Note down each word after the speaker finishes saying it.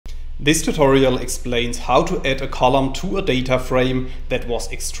This tutorial explains how to add a column to a data frame that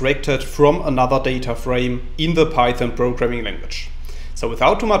was extracted from another data frame in the Python programming language. So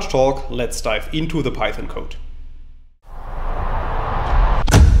without too much talk, let's dive into the Python code.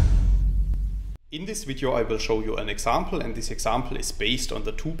 In this video I will show you an example, and this example is based on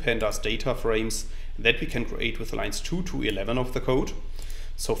the two pandas data frames that we can create with lines 2 to 11 of the code.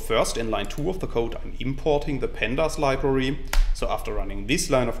 So first, in line 2 of the code, I'm importing the pandas library. So after running this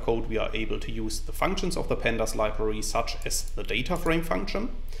line of code, we are able to use the functions of the pandas library, such as the DataFrame function.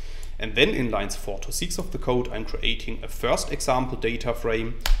 And then in lines 4 to 6 of the code, I'm creating a first example data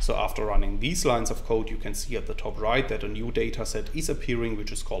frame. So after running these lines of code, you can see at the top right that a new data set is appearing,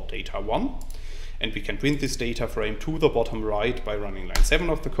 which is called data1. And we can print this data frame to the bottom right by running line 7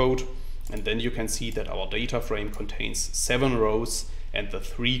 of the code. And then you can see that our data frame contains 7 rows and the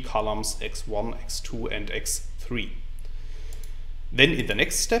 3 columns x1, x2 and x3. Then in the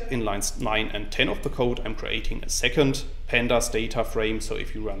next step, in lines 9 and 10 of the code, I'm creating a second pandas data frame. So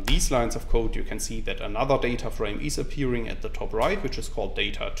if you run these lines of code, you can see that another data frame is appearing at the top right, which is called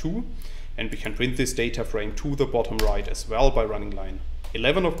data2. And we can print this data frame to the bottom right as well by running line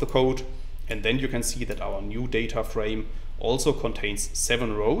 11 of the code. And then you can see that our new data frame also contains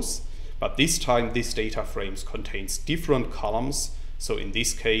 7 rows, but this time this data frame contains different columns. So in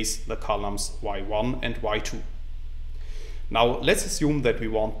this case, the columns y1 and y2. Now let's assume that we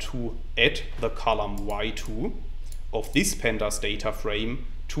want to add the column y2 of this pandas data frame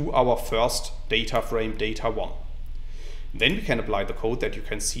to our first data frame data1. Then we can apply the code that you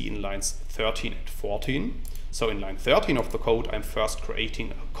can see in lines 13 and 14. So in line 13 of the code, I'm first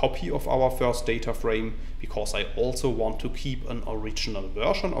creating a copy of our first data frame because I also want to keep an original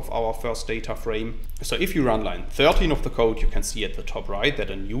version of our first data frame. So if you run line 13 of the code, you can see at the top right that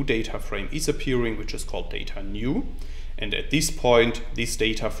a new data frame is appearing, which is called data new. And at this point, this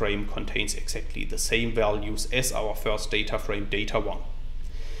data frame contains exactly the same values as our first data frame data1.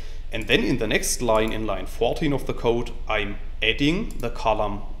 And then in the next line, in line 14 of the code, I'm adding the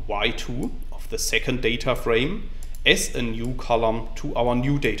column y2 of the second data frame as a new column to our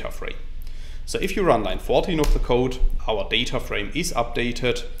new data frame. So if you run line 14 of the code, our data frame is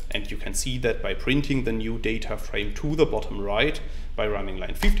updated, and you can see that by printing the new data frame to the bottom right by running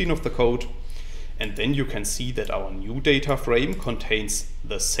line 15 of the code. And then you can see that our new data frame contains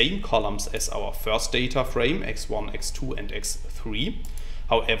the same columns as our first data frame, x1, x2 and x3.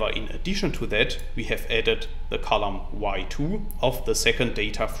 However, in addition to that, we have added the column y2 of the second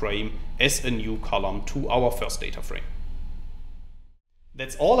data frame as a new column to our first data frame.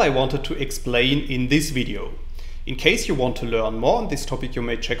 That's all I wanted to explain in this video. In case you want to learn more on this topic, you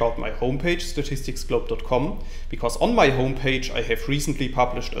may check out my homepage, statisticsglobe.com, because on my homepage I have recently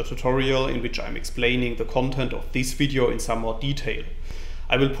published a tutorial in which I'm explaining the content of this video in some more detail.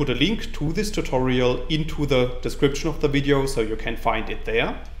 I will put a link to this tutorial into the description of the video, so you can find it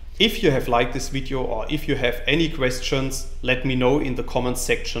there. If you have liked this video or if you have any questions, let me know in the comments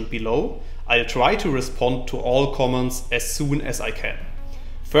section below. I'll try to respond to all comments as soon as I can.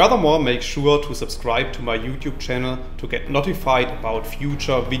 Furthermore, make sure to subscribe to my YouTube channel to get notified about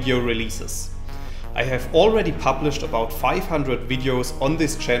future video releases. I have already published about 500 videos on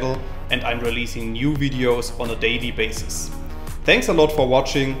this channel, and I'm releasing new videos on a daily basis. Thanks a lot for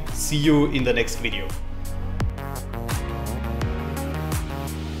watching. See you in the next video.